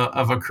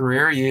of a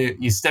career,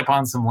 you step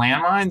on some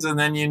landmines, and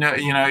then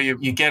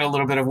you get a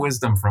little bit of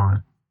wisdom from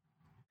it.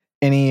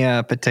 Any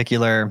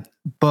particular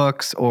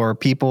books or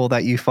people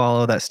that you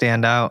follow that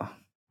stand out?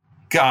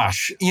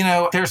 Gosh,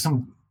 there's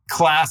some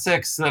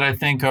classics that I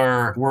think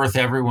are worth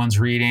everyone's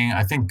reading.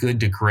 I think Good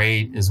to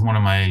Great is one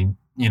of my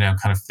kind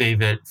of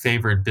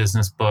favorite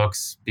business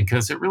books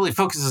because it really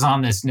focuses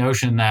on this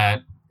notion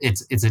that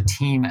it's a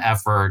team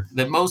effort,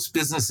 that most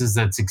businesses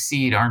that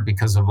succeed aren't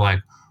because of like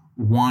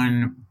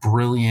one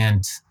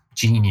brilliant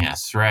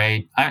genius,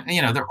 right?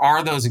 There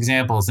are those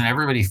examples and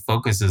everybody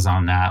focuses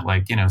on that,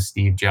 like,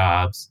 Steve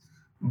Jobs.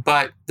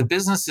 But the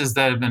businesses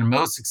that have been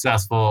most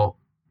successful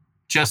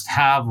just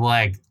have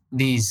like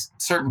these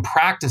certain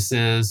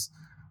practices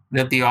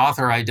that the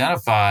author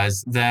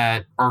identifies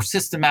that are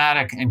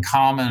systematic and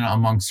common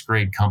amongst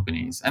great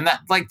companies. And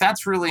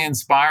that's really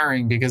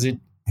inspiring because it,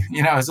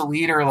 as a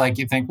leader, like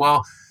you think,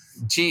 well,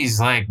 geez,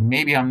 like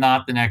maybe I'm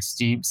not the next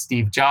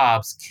Steve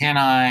Jobs. Can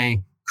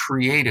I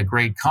create a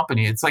great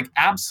company? It's like,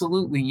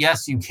 absolutely,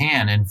 yes, you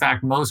can. In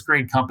fact, most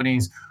great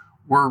companies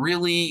were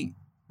really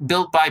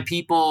built by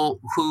people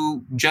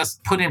who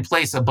just put in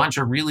place a bunch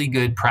of really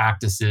good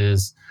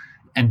practices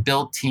and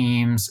built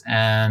teams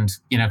and,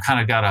 kind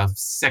of got a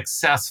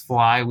success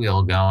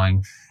flywheel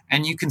going.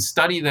 And you can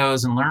study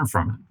those and learn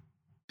from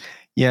it.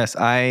 Yes,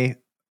 I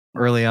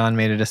early on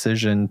made a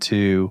decision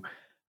to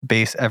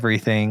base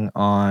everything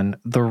on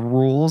the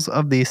rules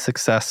of the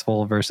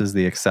successful versus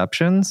the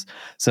exceptions.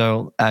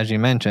 So, as you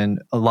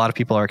mentioned, a lot of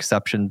people are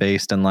exception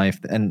based in life,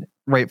 and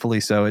rightfully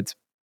so. It's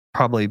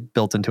probably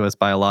built into us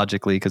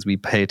biologically because we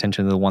pay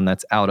attention to the one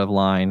that's out of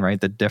line,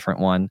 right? The different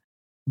one.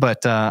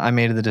 But I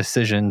made the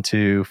decision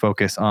to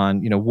focus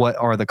on, what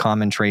are the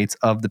common traits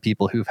of the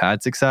people who've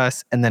had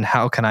success, and then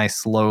how can I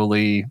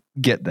slowly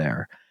get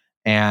there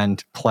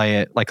and play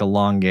it like a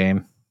long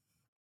game.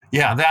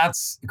 Yeah,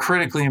 that's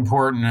critically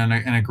important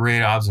and a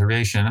great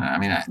observation. I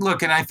mean,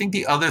 look, and I think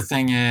the other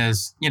thing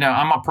is,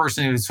 I'm a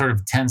person who sort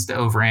of tends to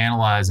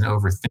overanalyze and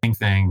overthink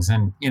things.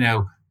 And,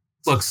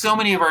 look, so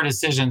many of our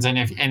decisions, and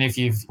if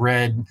you've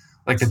read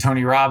like the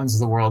Tony Robbins of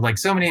the world, like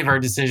so many of our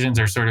decisions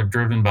are sort of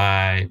driven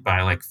by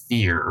like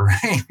fear,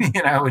 right?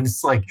 And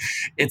it's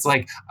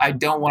like, I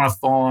don't want to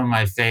fall on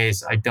my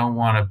face. I don't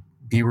want to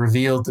be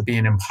revealed to be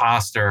an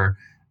imposter.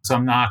 So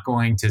I'm not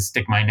going to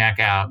stick my neck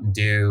out and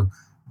do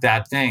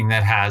that thing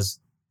that has,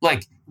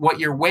 like, what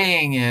you're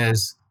weighing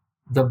is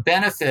the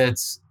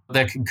benefits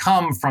that can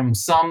come from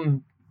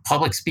some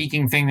public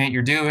speaking thing that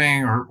you're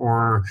doing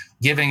or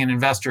giving an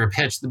investor a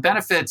pitch. The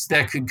benefits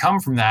that could come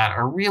from that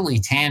are really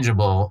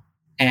tangible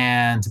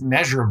and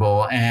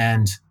measurable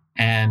and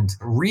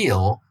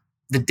real.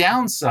 The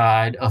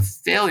downside of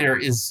failure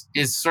is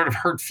sort of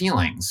hurt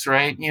feelings,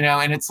 right?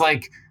 And it's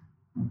like,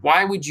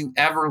 why would you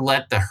ever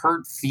let the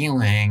hurt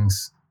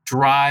feelings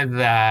drive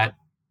that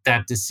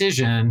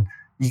decision?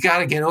 You got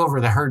to get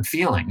over the hurt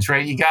feelings,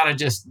 right? You got to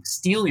just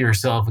steel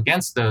yourself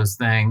against those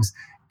things.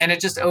 And it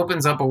just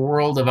opens up a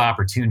world of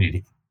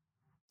opportunity.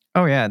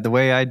 Oh, yeah. The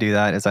way I do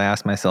that is I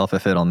ask myself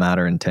if it'll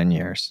matter in 10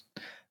 years.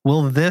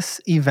 Will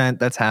this event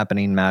that's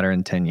happening matter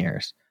in 10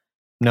 years?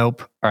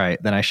 Nope. All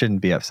right. Then I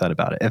shouldn't be upset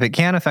about it. If it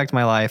can affect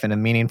my life in a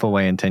meaningful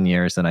way in 10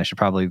 years, then I should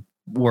probably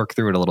work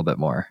through it a little bit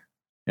more,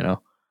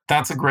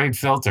 That's a great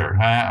filter.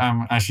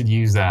 I should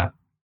use that.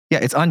 Yeah,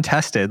 it's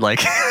untested. Like,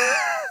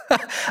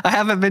 I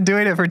haven't been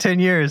doing it for 10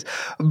 years,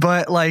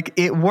 but like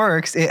it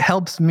works. It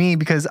helps me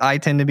because I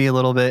tend to be a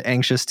little bit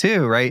anxious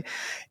too, right?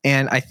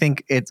 And I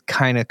think it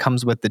kind of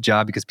comes with the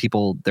job because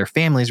their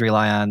families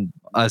rely on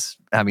us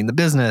having the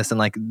business, and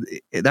like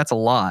that's a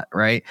lot,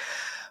 right?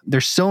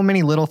 There's so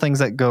many little things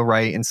that go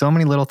right and so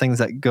many little things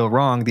that go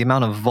wrong. The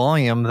amount of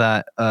volume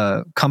that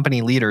a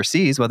company leader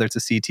sees, whether it's a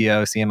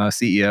CTO, CMO,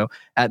 CEO,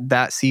 at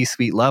that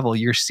C-suite level,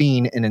 you're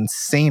seeing an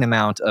insane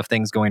amount of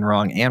things going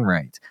wrong and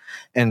right.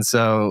 And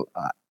so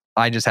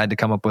I just had to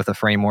come up with a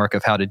framework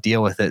of how to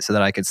deal with it so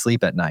that I could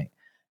sleep at night.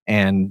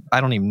 And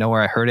I don't even know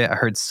where I heard it. I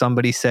heard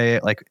somebody say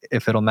it, like,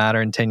 if it'll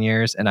matter in 10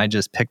 years. And I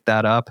just picked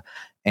that up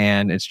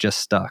and it's just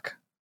stuck.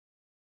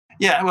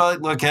 Yeah, well,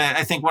 look,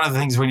 I think one of the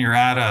things when you're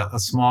at a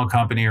small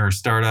company or a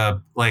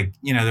startup, like,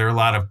 there are a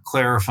lot of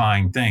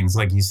clarifying things.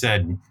 Like you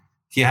said,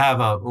 if you have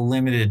a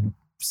limited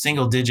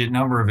single digit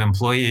number of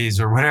employees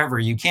or whatever,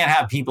 you can't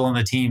have people on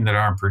the team that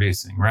aren't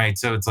producing, right?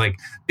 So it's like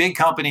big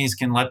companies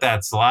can let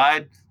that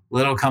slide.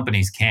 Little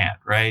companies can't,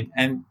 right?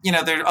 And,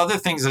 there are other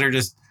things that are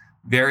just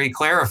very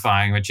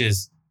clarifying, which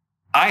is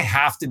I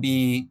have to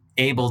be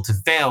able to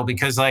fail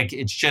because, like,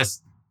 it's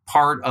just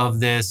part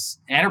of this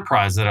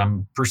enterprise that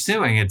I'm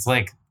pursuing. It's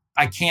like,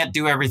 I can't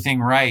do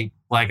everything right.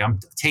 Like, I'm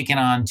taking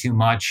on too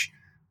much.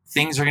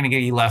 Things are going to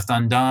get left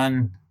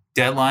undone.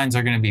 Deadlines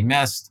are going to be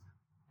missed.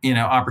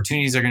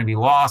 Opportunities are going to be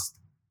lost.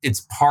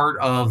 It's part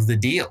of the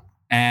deal.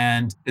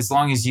 And as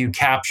long as you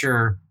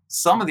capture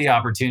some of the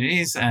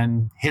opportunities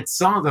and hit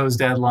some of those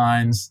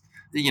deadlines,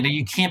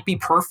 you can't be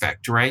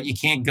perfect, right? You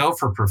can't go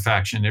for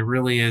perfection. It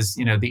really is,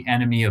 the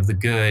enemy of the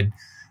good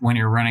when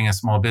you're running a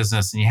small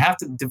business. And you have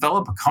to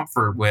develop a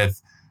comfort with,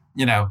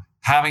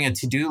 having a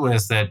to-do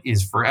list that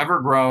is forever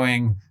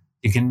growing.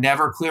 You can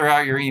never clear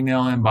out your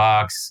email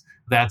inbox.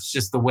 That's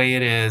just the way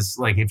it is.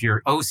 Like, if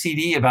you're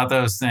OCD about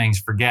those things,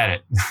 forget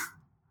it.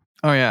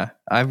 Oh, yeah.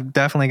 I've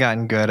definitely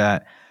gotten good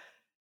at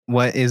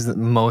what is the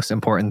most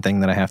important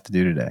thing that I have to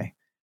do today.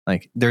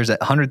 Like, there's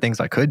 100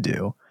 things I could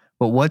do,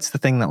 but what's the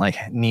thing that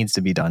like needs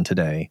to be done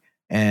today?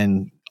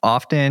 And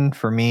often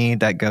for me,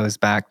 that goes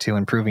back to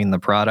improving the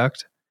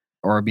product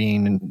or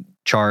being in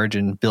charge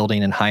and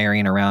building and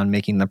hiring around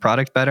making the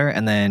product better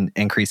and then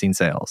increasing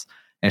sales.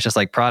 And it's just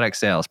like product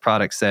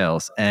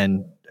sales,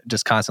 and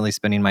just constantly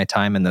spending my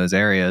time in those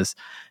areas.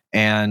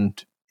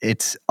 And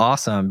it's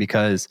awesome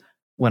because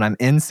when I'm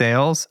in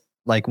sales,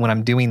 like when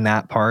I'm doing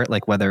that part,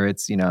 like whether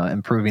it's,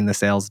 improving the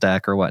sales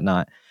deck or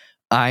whatnot,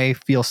 I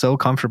feel so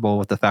comfortable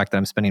with the fact that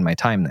I'm spending my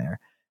time there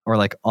or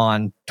like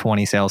on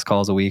 20 sales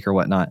calls a week or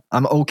whatnot.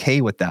 I'm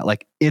okay with that.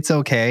 Like, it's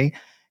okay.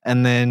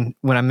 And then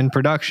when I'm in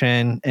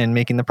production and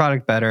making the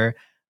product better,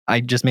 I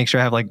just make sure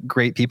I have like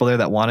great people there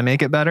that want to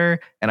make it better.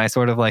 And I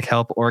sort of like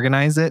help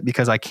organize it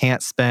because I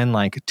can't spend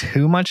like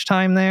too much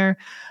time there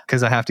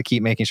because I have to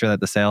keep making sure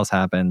that the sales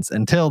happens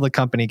until the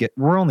company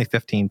we're only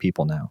 15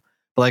 people now.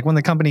 But like when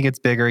the company gets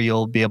bigger,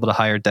 you'll be able to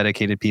hire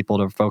dedicated people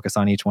to focus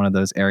on each one of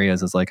those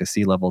areas as like a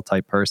C-level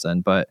type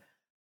person. But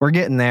we're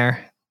getting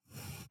there.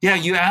 Yeah,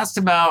 you asked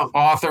about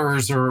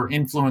authors or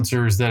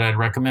influencers that I'd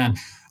recommend.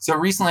 So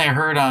recently I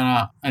heard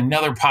on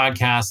another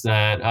podcast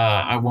that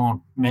I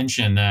won't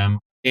mention them,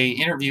 an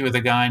interview with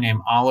a guy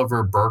named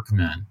Oliver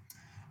Burkeman.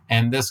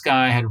 And this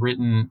guy had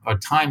written a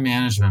time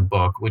management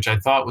book, which I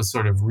thought was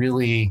sort of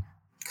really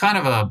kind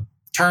of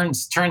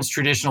turns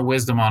traditional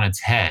wisdom on its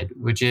head,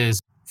 which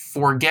is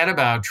forget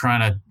about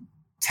trying to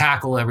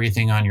tackle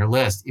everything on your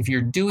list. If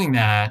you're doing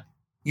that,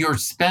 you're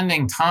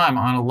spending time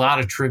on a lot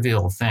of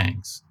trivial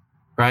things,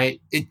 right?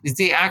 It's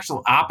the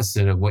actual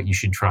opposite of what you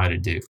should try to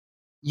do.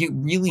 You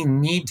really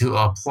need to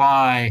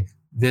apply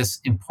this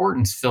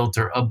importance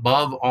filter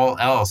above all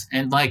else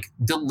and like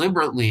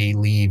deliberately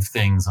leave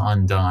things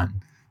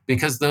undone,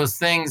 because those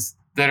things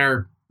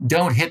that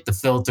don't hit the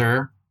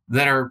filter,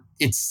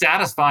 it's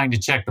satisfying to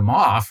check them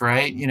off,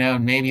 right?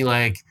 Maybe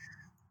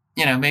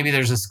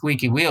there's a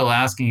squeaky wheel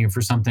asking you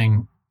for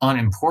something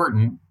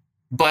unimportant,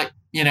 but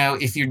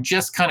if you're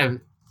just kind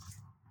of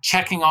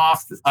checking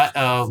off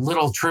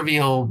little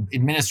trivial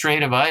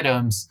administrative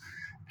items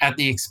at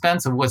the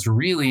expense of what's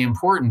really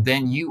important,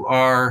 then you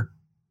are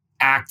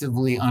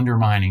actively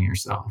undermining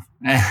yourself.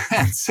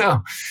 And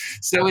so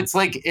it's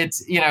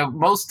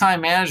most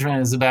time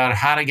management is about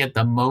how to get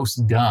the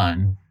most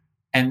done.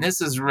 And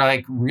this is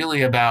like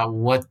really about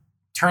what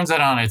turns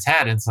that on its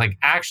head. It's like,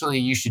 actually,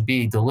 you should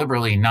be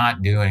deliberately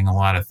not doing a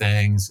lot of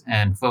things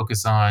and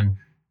focus on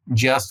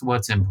just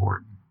what's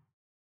important.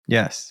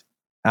 Yes,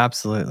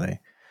 absolutely.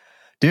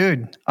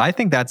 Dude, I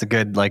think that's a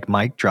good like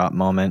mic drop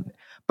moment,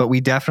 but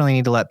we definitely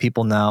need to let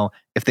people know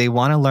if they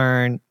want to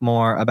learn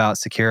more about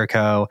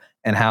SecureCo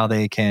and how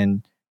they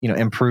can,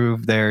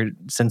 improve their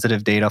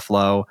sensitive data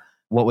flow,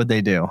 what would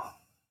they do?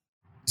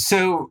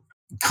 So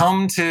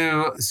come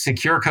to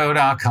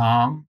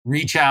secureco.com,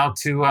 reach out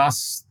to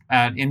us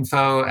at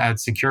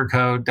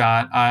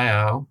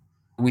info@secureco.io.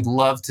 We'd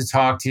love to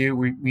talk to you.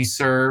 We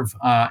serve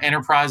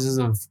enterprises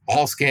of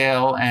all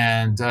scale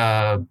and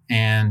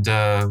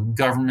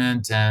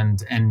government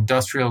and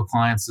industrial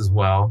clients as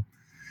well.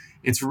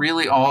 It's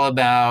really all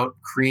about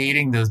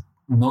creating the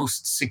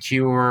most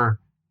secure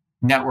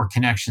network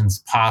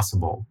connections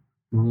possible,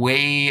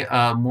 way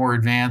more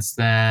advanced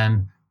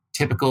than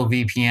typical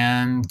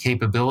VPN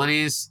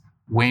capabilities,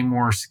 way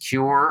more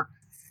secure,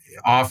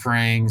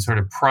 offering sort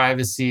of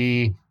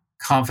privacy,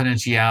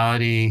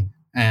 confidentiality,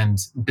 and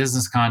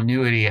business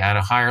continuity at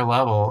a higher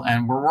level.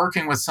 And we're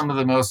working with some of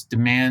the most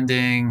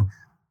demanding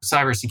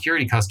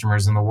cybersecurity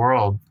customers in the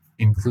world,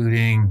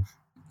 including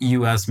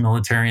US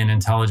military and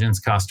intelligence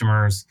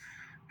customers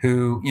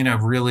who,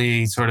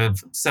 really sort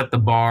of set the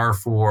bar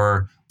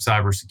for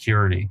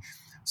cybersecurity.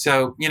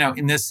 So,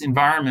 in this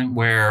environment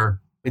where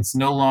it's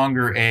no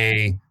longer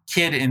a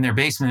kid in their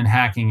basement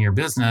hacking your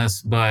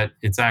business, but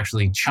it's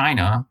actually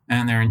China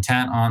and they're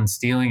intent on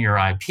stealing your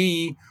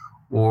IP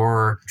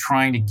or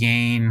trying to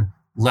gain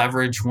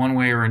leverage one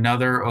way or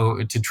another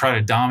to try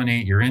to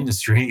dominate your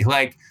industry.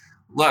 Like,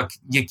 look,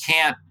 you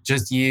can't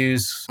just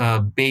use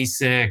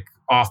basic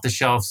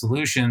off-the-shelf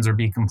solutions or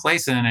be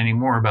complacent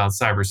anymore about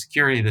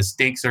cybersecurity. The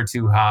stakes are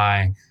too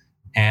high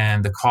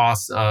and the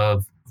costs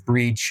of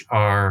breach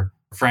are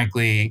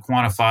frankly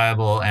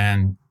quantifiable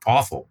and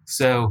awful.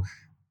 So,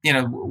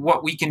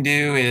 what we can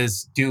do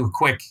is do a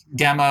quick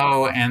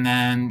demo and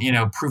then,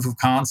 proof of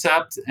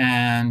concept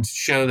and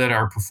show that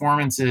our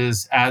performance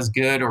is as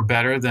good or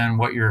better than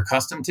what you're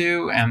accustomed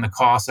to. And the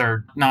costs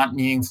are not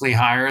meaningfully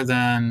higher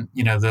than,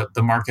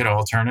 the market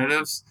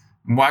alternatives.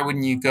 Why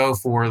wouldn't you go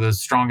for the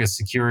strongest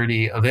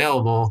security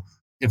available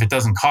if it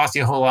doesn't cost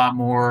you a whole lot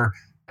more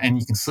and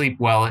you can sleep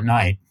well at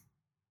night?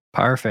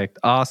 Perfect.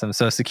 Awesome.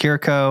 So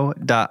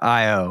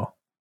secureco.io.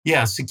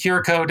 Yeah,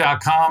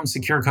 secureco.com,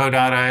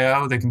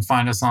 secureco.io. They can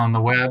find us on the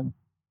web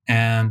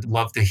and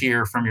love to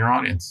hear from your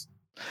audience.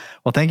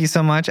 Well, thank you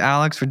so much,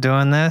 Alex, for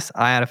doing this.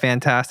 I had a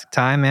fantastic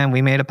time, man.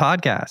 We made a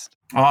podcast.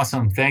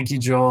 Awesome. Thank you,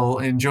 Joel.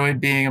 Enjoyed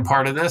being a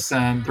part of this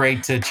and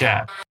great to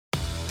chat.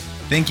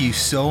 Thank you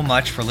so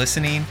much for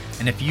listening.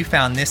 And if you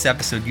found this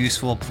episode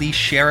useful, please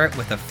share it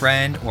with a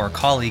friend or a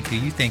colleague who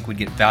you think would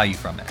get value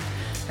from it.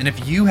 And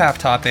if you have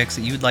topics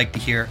that you would like to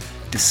hear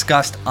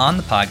discussed on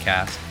the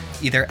podcast,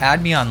 either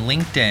add me on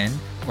LinkedIn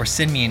or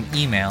send me an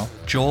email,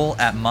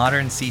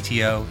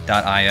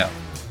 joel@moderncto.io.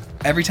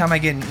 Every time I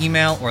get an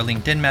email or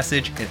LinkedIn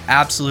message, it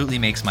absolutely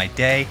makes my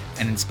day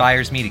and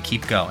inspires me to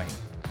keep going.